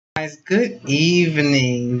Guys, good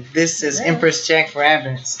evening. This is Empress Jack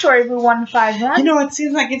Rabbits. Tori Blue 151. You know, it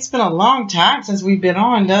seems like it's been a long time since we've been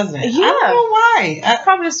on, doesn't it? Yeah. I don't know why.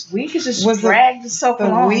 Probably this week is just Was dragged so the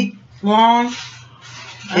long. week long?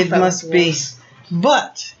 I It felt must like it be. was.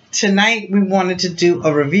 But tonight we wanted to do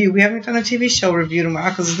a review. We haven't done a TV show review tomorrow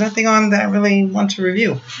because there's nothing on that I really want to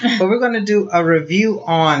review. But we're going to do a review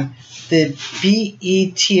on the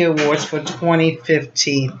BET Awards for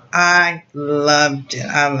 2015. I loved it.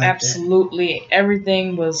 I loved it. Absolutely.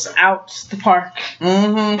 Everything was out the park.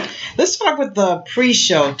 Let's start with the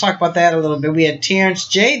pre-show. Talk about that a little bit. We had Terrence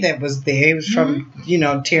J that was there. He was from,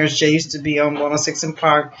 Terrence J used to be on 106 in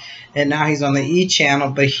Park, and now he's on the E channel,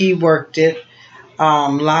 but he worked it.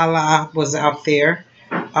 Lala was out there.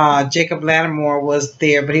 Jacob Lattimore was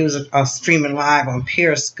there, but he was streaming live on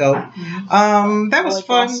Periscope. That was Lloyd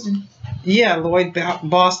fun. Boston. Yeah, Lloyd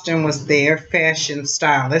Boston was there, fashion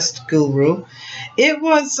stylist guru. It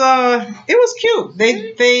was cute.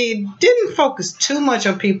 They didn't focus too much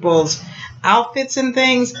on people's outfits and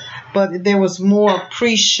things, but there was more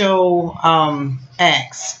pre-show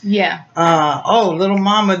acts. Yeah. Little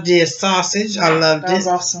Mama did sausage. I loved it. That was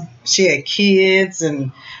awesome. She had kids,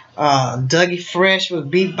 and Dougie Fresh was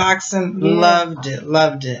beatboxing. Yeah.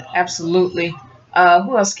 Loved it. Absolutely.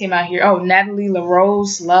 Who else came out here? Oh, Natalie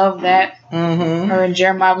LaRose. Loved that. Her and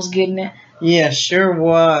Jeremiah was getting it. Yeah, sure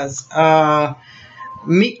was. I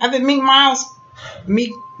think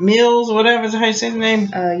Meek Mills, whatever is how you say his name.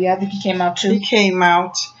 Yeah, I think he came out too. He came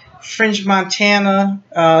out. French Montana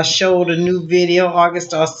showed a new video.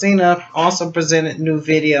 August Alsina also presented new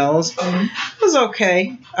videos. It was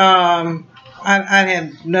okay. I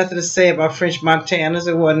had nothing to say about French Montana's.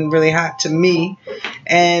 It wasn't really hot to me.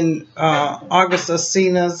 And August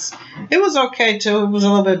Alsina's, it was okay too. It was a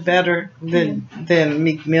little bit better than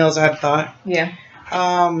Meek Mills, I thought. Yeah.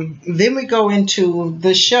 Then we go into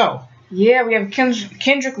the show. Yeah, we have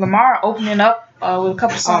Kendrick Lamar opening up with a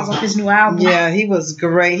couple songs off his new album. Yeah, he was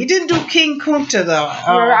great. He didn't do King Kunta though.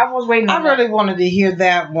 I was waiting on I really wanted to hear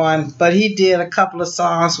that one, but he did a couple of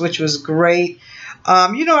songs, which was great.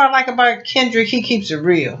 What I like about Kendrick, he keeps it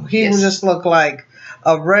real. He would just look like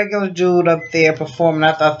a regular dude up there performing.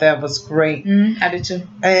 I thought that was great. I did too.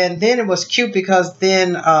 And then it was cute because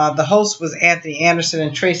then the host was Anthony Anderson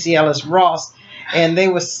and Tracy Ellis Ross, and they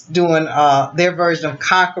was doing their version of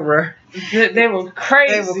Conqueror. They were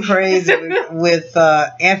crazy. They were crazy with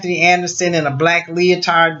Anthony Anderson in a black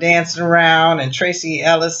leotard dancing around, and Tracy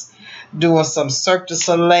Ellis doing some Cirque du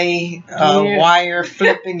Soleil wire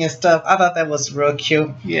flipping and stuff. I thought that was real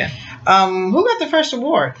cute. Yeah. Who got the first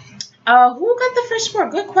award? Who got the first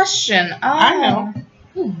award? Good question. I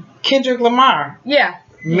know. Kendrick Lamar. Yeah.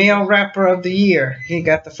 Male Rapper of the Year. He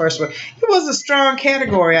got the first one. It was a strong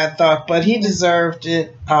category, I thought, but he deserved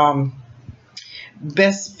it.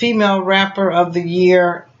 Best Female Rapper of the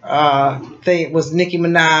Year. It was Nicki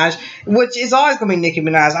Minaj, which is always going to be Nicki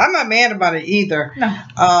Minaj. I'm not mad about it either. No.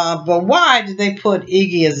 But why did they put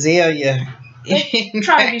Iggy Azalea in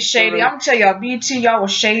trying to be shady? I'm going to tell y'all, BT, y'all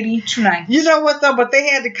was shady tonight. You know what, though? But they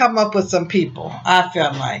had to come up with some people, I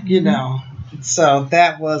felt like, So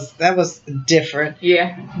that was different.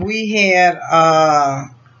 Yeah. We had,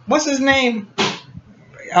 what's his name?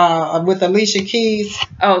 With Alicia Keys.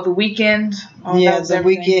 Oh, The Weeknd. The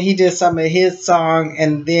Weeknd. He did some of his song,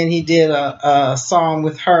 and then he did a song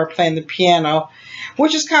with her playing the piano,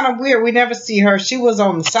 which is kind of weird. We never see her. She was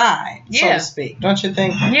on the side, so to speak. Don't you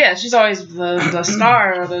think? Yeah, she's always the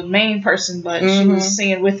star or the main person, but she was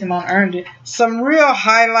singing with him on Earned It. Some real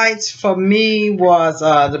highlights for me was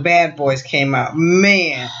the Bad Boys came out.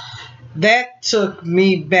 Man, that took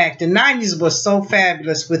me back. The 90s was so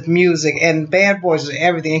fabulous with music, and Bad Boys was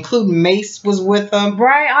everything, including Mace was with them.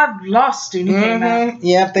 Right, I lost when he came out.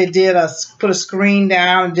 Yep, they did put a screen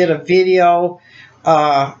down and did a video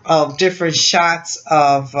of different shots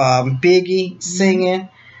of Biggie singing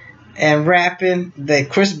and rapping.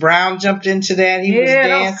 Chris Brown jumped into that. He was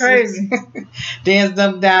dancing. That was crazy. Danced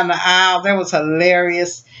up down the aisle. That was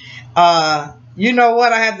hilarious. You know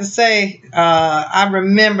what I had to say? I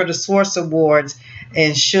remember the Source Awards,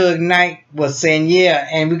 and Suge Knight was saying,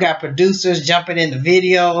 and we got producers jumping into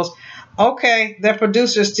videos. Okay, that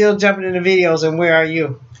producer's still jumping into videos, and where are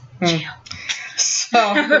you? So,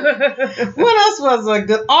 what else was a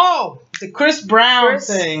good? The Chris Brown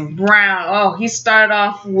thing. Brown. Oh, he started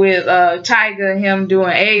off with Tyga and him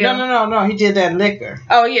doing Ayo. No. He did that liquor.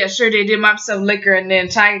 Oh, yeah, sure. They did Myself Liquor, and then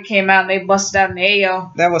Tyga came out and they busted out an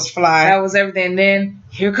Ayo. That was fly. That was everything. And then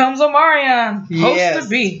here comes Omarion. Supposed to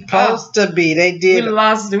be. Supposed to be. They did. We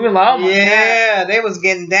lost. Oh my God. They was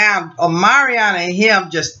getting down. Omarion and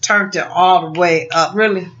him just turned it all the way up.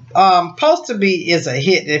 Really? Supposed to Be is a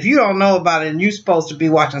hit. If you don't know about it, you're supposed to be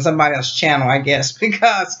watching somebody else's channel, I guess,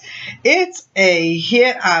 because it's a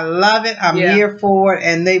hit. I love it. I'm here for it,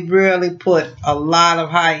 and they really put a lot of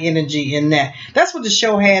high energy in that. That's what the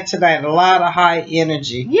show had tonight, a lot of high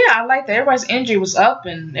energy. Yeah, I like that. Everybody's energy was up,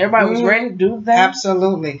 and everybody was ready to do that.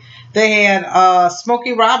 Absolutely. They had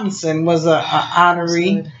Smokey Robinson was a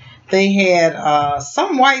honoree. They had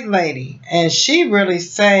some white lady, and she really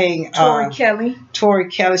sang. Tori Kelly.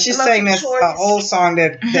 She sang that old song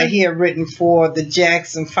that he had written for the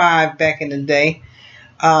Jackson 5 back in the day.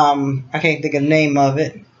 I can't think of the name of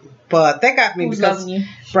it, but that got me. Who's Loving You?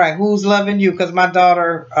 Right, Who's Loving You? Because my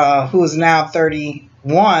daughter, who is now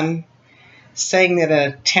 31, sang that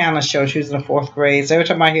at a talent show. She was in the 4th grade. So every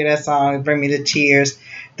time I hear that song, it brings me to tears.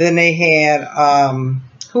 Then they had.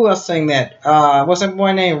 Who else sang that? What's that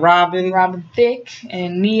boy named? Robin Thicke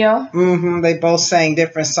and Neo. They both sang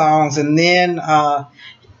different songs, and then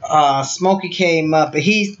Smokey came up, and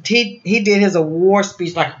he did his award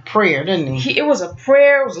speech like a prayer, didn't he? It was a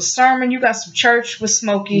prayer. It was a sermon. You got some church with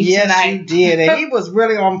Smokey tonight. Yes, you did, and he was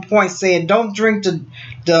really on point, saying, "Don't drink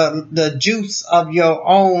the juice of your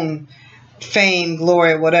own fame,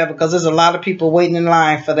 glory, whatever, because there's a lot of people waiting in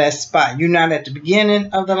line for that spot. You're not at the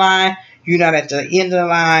beginning of the line. You're not at the end of the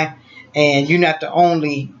line, and you're not the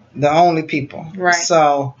only people." Right.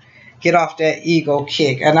 So get off that ego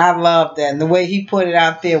kick. And I love that. And the way he put it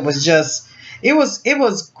out there was just, it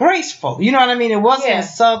was graceful. You know what I mean? It wasn't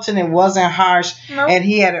insulting. It wasn't harsh. Nope. And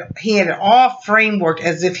he had it all framework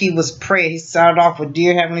as if he was praying. He started off with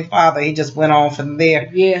Dear Heavenly Father. He just went on from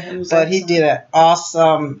there. Yeah. It was but awesome. He did an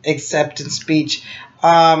awesome acceptance speech.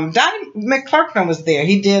 Donnie McClurkin was there.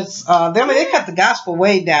 He did. They cut the gospel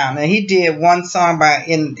way down, and he did one song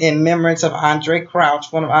in remembrance of Andre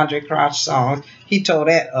Crouch, one of Andre Crouch's songs. He tore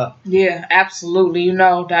that up. Yeah, absolutely. You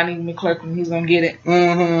know, Donnie McClurkin, he's gonna get it.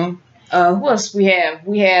 Who else we have?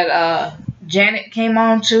 We had Janet came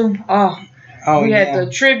on too. We had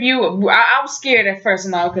the tribute. I was scared at first.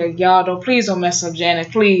 I'm like, okay, y'all please don't mess up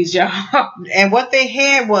Janet, please, y'all. And what they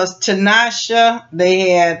had was Tanasha,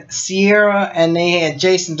 they had Sierra, and they had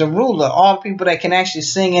Jason Derulo, all the people that can actually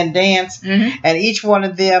sing and dance. And each one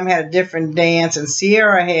of them had a different dance. And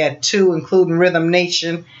Sierra had 2, including Rhythm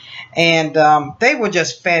Nation. And they were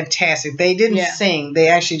just fantastic. They didn't sing. They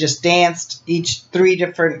actually just danced 3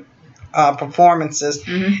 different performances.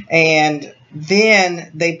 And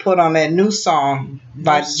then they put on that new song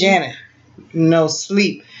by Janet, No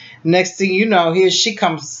Sleep. Next thing you know, here she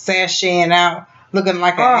comes sashaying out, looking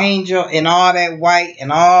like an angel in all that white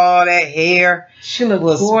and all that hair. She looked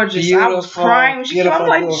gorgeous. I was crying when she came. I'm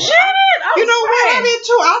like, Janet! You know what? I did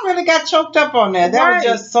too. I really got choked up on that. That was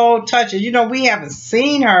just so touching. You know, we haven't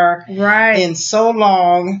seen her in so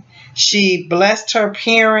long. She blessed her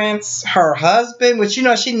parents, her husband, which, you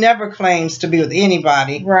know, she never claims to be with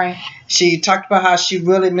anybody. Right. She talked about how she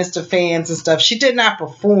really missed the fans and stuff. She did not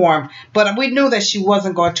perform, but we knew that she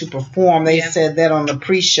wasn't going to perform. They said that on the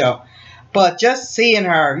pre-show. But just seeing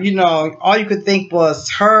her, you know, all you could think was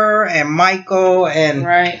her and Michael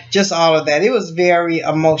and just all of that. It was very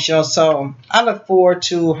emotional. So I look forward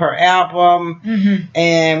to her album.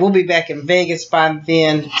 And we'll be back in Vegas by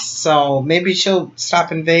then. So maybe she'll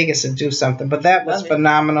stop in Vegas and do something. But that was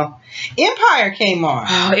phenomenal. Empire came on.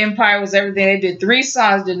 Oh, Empire was everything. They did 3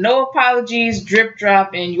 songs. Did No Apologies, Drip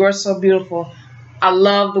Drop, and You're So Beautiful. I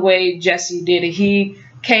love the way Jesse did it. He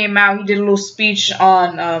came out, he did a little speech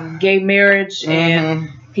on gay marriage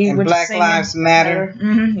and he went Black Lives Matter.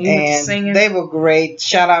 And they were great.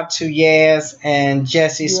 Shout out to Yaz and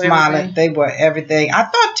Jesse Smollett. They were everything. I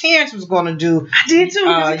thought Terrence was going to do. I did too.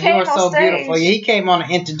 You're So Beautiful. Yeah, he came on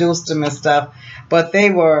and introduced them and stuff. But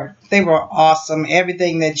they were awesome.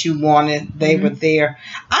 Everything that you wanted, they were there.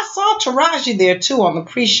 I saw Taraji there too on the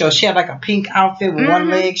pre-show. She had like a pink outfit with one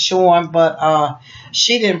leg showing, but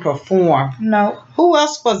she didn't perform. No. Who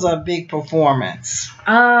else was a big performance?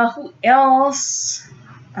 Who else?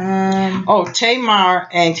 Tamar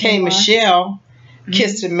and K. Michelle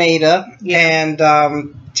kissed and made up.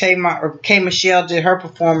 And K. Michelle did her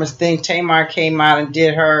performance thing. Tamar came out and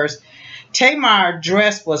did hers. Tamar's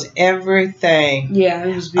dress was everything. Yeah,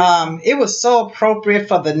 it was beautiful. It was so appropriate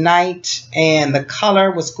for the night, and the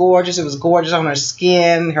color was gorgeous. It was gorgeous on her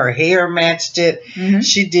skin. Her hair matched it.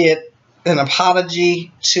 She did an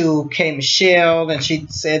apology to K. Michelle, and she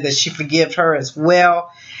said that she forgave her as well.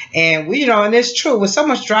 And we, you know, and it's true, with so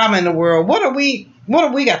much drama in the world, what do we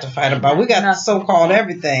got to fight about? We got so-called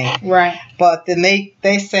everything. Right. But then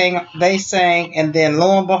they sang, and then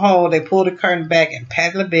lo and behold, they pulled the curtain back, and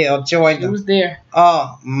Patti LaBelle joined them. She was there.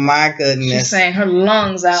 Oh my goodness. She sang her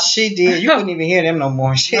lungs out. She did. You couldn't even hear them no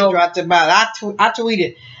more. She dropped them out. I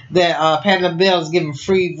tweeted, that Patti LaBelle is giving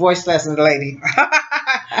free voice lessons, lady.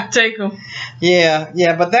 Take them.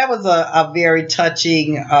 Yeah. But that was a very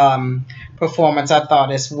touching performance, I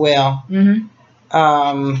thought, as well.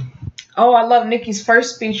 Oh, I love Nikki's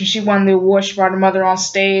first speech when she won the award. She brought her mother on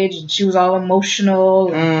stage, and she was all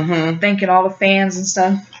emotional, and thanking all the fans and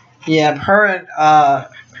stuff. Yeah, her and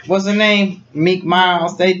what's her name? Meek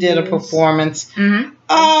Miles. They did a performance. It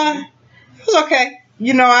was okay.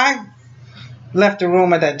 You know, I left the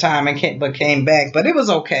room at that time and came back, but it was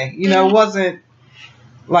okay. You know, it wasn't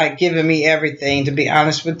like giving me everything, to be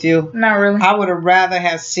honest with you. Not really. I would have rather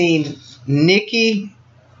have seen Nikki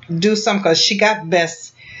do something, because she got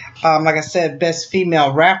best, like I said, best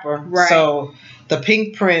female rapper. Right. So the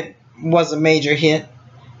Pink Print was a major hit.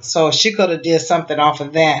 So she could have did something off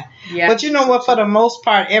of that. Yeah. But you know what? For the most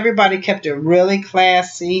part, everybody kept it really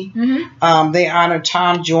classy. They honored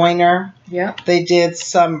Tom Joyner. Yeah. They did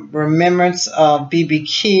some remembrance of B.B.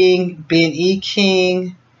 King, B&E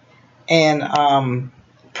King, and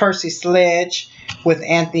Percy Sledge with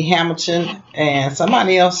Anthony Hamilton, and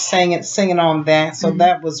somebody else singing on that. So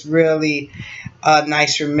that was really a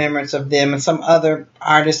nice remembrance of them, and some other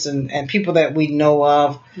artists and people that we know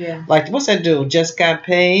of. Yeah. Like, what's that dude? Just Got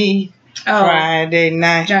Paid. Friday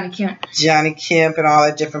night. Johnny Kemp, and all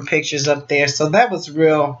the different pictures up there. So that was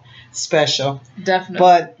real special. Definitely.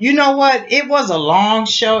 But you know what? It was a long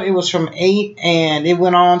show. It was from 8 and it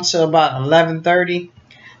went on to about 11:30.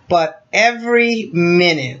 But every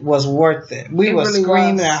minute was worth it. We were really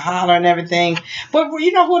screaming and hollering and everything. But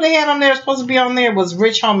you know who they had on there? Supposed to be on there was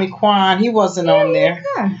Rich Homie Quan. He wasn't on there.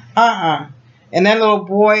 And that little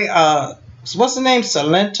boy, what's the name?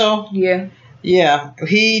 Salento. Yeah. Yeah,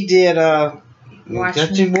 he did Got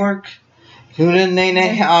Your Work. All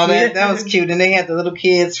that. That was cute. And they had the little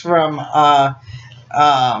kids from what's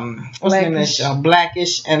the name of that show?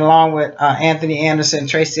 Blackish, and along with Anthony Anderson,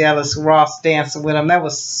 Tracy Ellis Ross dancing with them. That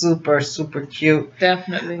was super, super cute.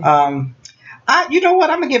 Definitely. You know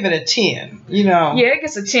what? I'm gonna give it a 10. You know. Yeah, it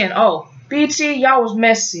gets a 10. Oh, BT, y'all was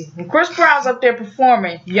messy. When Chris Brown's up there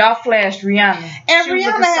performing, y'all flashed Rihanna. And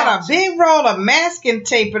Rihanna had a big roll of masking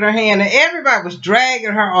tape in her hand, and everybody was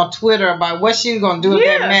dragging her on Twitter about what she was going to do with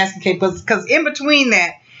that masking tape. Because in between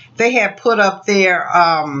that, they had put up there,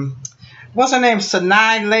 what's her name?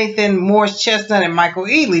 Sanaa Lathan, Morris Chestnut, and Michael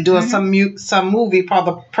Ealy doing some movie called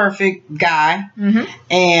The Perfect Guy.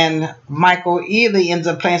 And Michael Ealy ends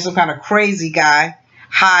up playing some kind of crazy guy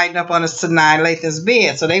hiding up on Sanaa Lathan's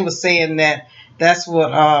bed. So they were saying that that's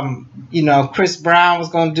what Chris Brown was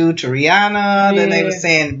going to do to Rihanna. Then they were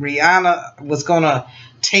saying Rihanna was going to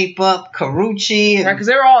tape up Karrueche. Right, because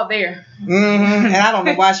they were all there. And I don't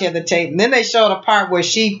know why she had the tape. And then they showed a part where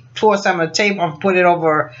she tore some of the tape and put it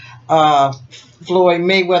over Floyd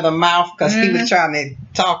Mayweather's mouth because he was trying to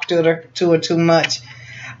talk to her too much.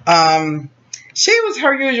 She was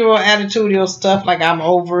her usual attitudinal stuff, like I'm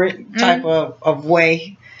over it type of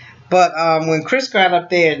way. But when Chris got up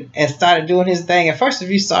there and started doing his thing, at first if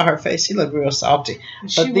you saw her face, she looked real salty.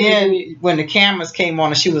 But then when the cameras came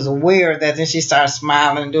on and she was aware of that, then she started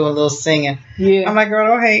smiling and doing a little singing. Yeah. I'm like, girl,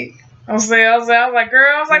 don't hate. I was like,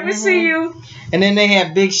 girl, we see you. And then they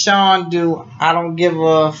had Big Sean do I Don't Give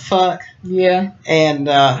a Fuck. Yeah. And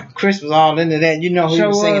Chris was all into that. You know who he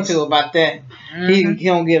was singing to about that. He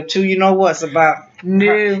don't give two you know what's about. No.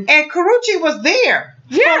 And Karrueche was there.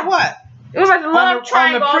 Yeah. For what? It was like the love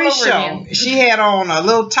triangle on the pre-show. She had on a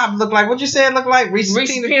little top looked like, what you say it looked like? Reese's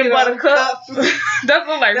peanut butter cup. That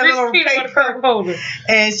looked like Reese's peanut butter cup holder.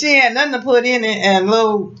 And she had nothing to put in it, and a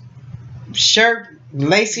little shirt,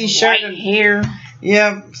 lacy shirt. White hair.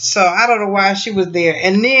 Yeah, so I don't know why she was there.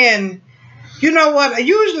 And then, you know what?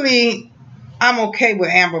 Usually I'm okay with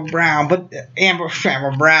Amber Rose.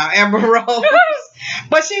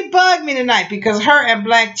 But she bugged me tonight because her and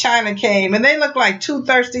Black China came, and they looked like two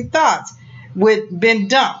thirsty thoughts with been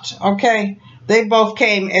dumped, okay? They both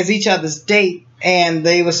came as each other's date, and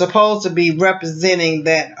they were supposed to be representing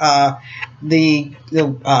that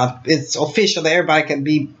it's official that everybody can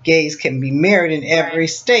be, gays can be married in every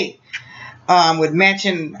state with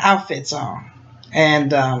matching outfits on.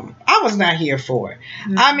 And I was not here for it.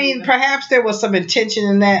 I mean, perhaps there was some intention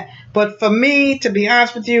in that, but for me, to be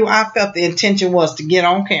honest with you, I felt the intention was to get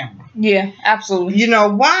on camera. Yeah, absolutely. You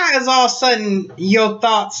know, why is all of a sudden your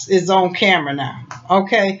thoughts is on camera now?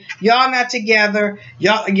 Okay, y'all not together.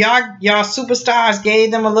 Y'all superstars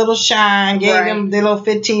gave them a little shine, gave them their little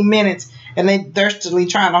 15 minutes, and they thirstily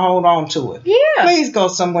trying to hold on to it. Yeah. Please go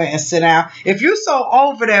somewhere and sit down. If you're so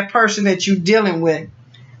over that person that you're dealing with,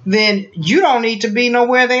 then you don't need to be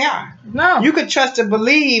nowhere they are. No. You could trust and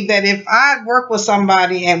believe that if I work with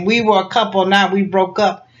somebody and we were a couple, now we broke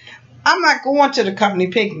up, I'm not going to the company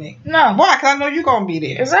picnic. No. Why? Because I know you're going to be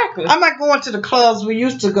there. Exactly. I'm not going to the clubs we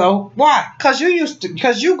used to go. Why? Because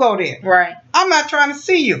you go there. Right. I'm not trying to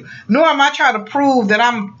see you. Nor am I trying to prove that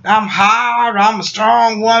I'm hard or I'm a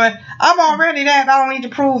strong woman. I'm already that. I don't need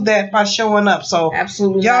to prove that by showing up. So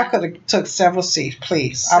absolutely y'all could have took several seats,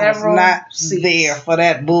 please. I was not there for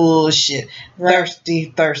that bullshit. Right.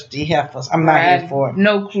 Thirsty heifers. I'm not here for it.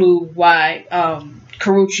 No clue why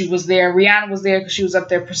Karrueche was there. Rihanna was there because she was up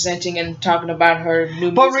there presenting and talking about her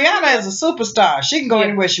new music. But Rihanna is a superstar. She can go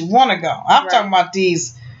anywhere she want to go. I'm talking about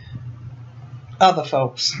these other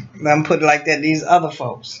folks. I'm putting it like that. These other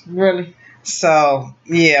folks. Really? So,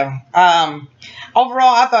 yeah.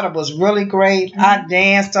 Overall, I thought it was really great. I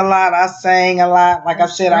danced a lot. I sang a lot. Like I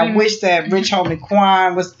said, I wish that Rich Homie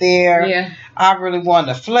Quan was there. Yeah. I really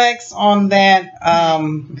wanted to flex on that.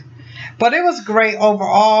 But it was great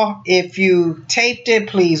overall. If you taped it,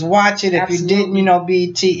 please watch it. If Absolutely. You didn't,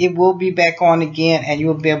 BET, it will be back on again and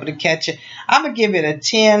you'll be able to catch it. I'm going to give it a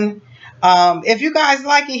 10. If you guys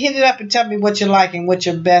like it, hit it up and tell me what you like and what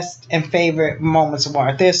your best and favorite moments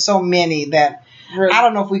were. There's so many that really? I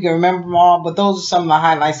don't know if we can remember them all, but those are some of the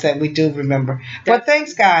highlights that we do remember. Definitely. But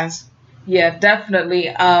thanks, guys. Yeah,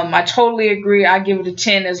 definitely. I totally agree. I give it a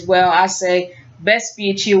 10 as well. I say best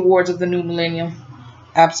BET Awards of the new millennium.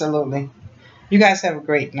 Absolutely. You guys have a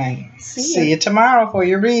great night. See you tomorrow for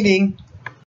your reading.